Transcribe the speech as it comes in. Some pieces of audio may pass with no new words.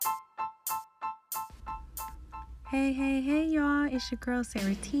Hey, y'all. It's your girl,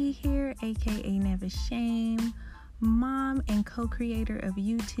 Sarah T here, aka Never Shame, mom and co-creator of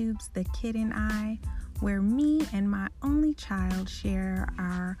YouTube's The Kid and I, where me and my only child share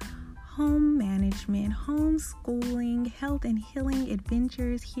our home management, homeschooling, health, and healing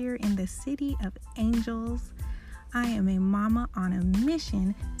adventures here in the City of Angels. I am a mama on a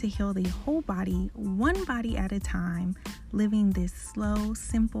mission to heal the whole body, one body at a time, living this slow,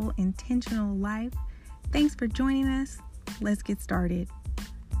 simple, intentional life. Thanks for joining us. Let's get started.